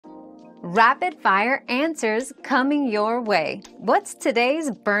Rapid fire answers coming your way. What's today's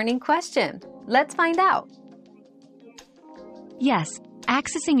burning question? Let's find out. Yes,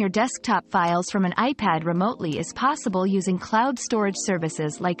 accessing your desktop files from an iPad remotely is possible using cloud storage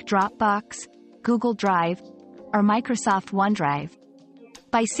services like Dropbox, Google Drive, or Microsoft OneDrive.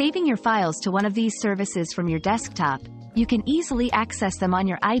 By saving your files to one of these services from your desktop, you can easily access them on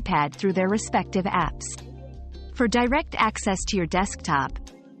your iPad through their respective apps. For direct access to your desktop,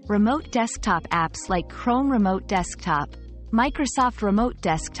 remote desktop apps like Chrome Remote Desktop, Microsoft Remote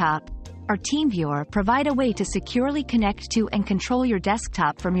Desktop, or TeamViewer provide a way to securely connect to and control your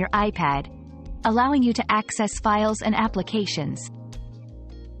desktop from your iPad, allowing you to access files and applications.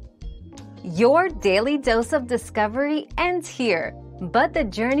 Your daily dose of discovery ends here, but the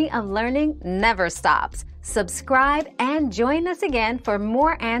journey of learning never stops. Subscribe and join us again for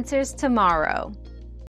more answers tomorrow.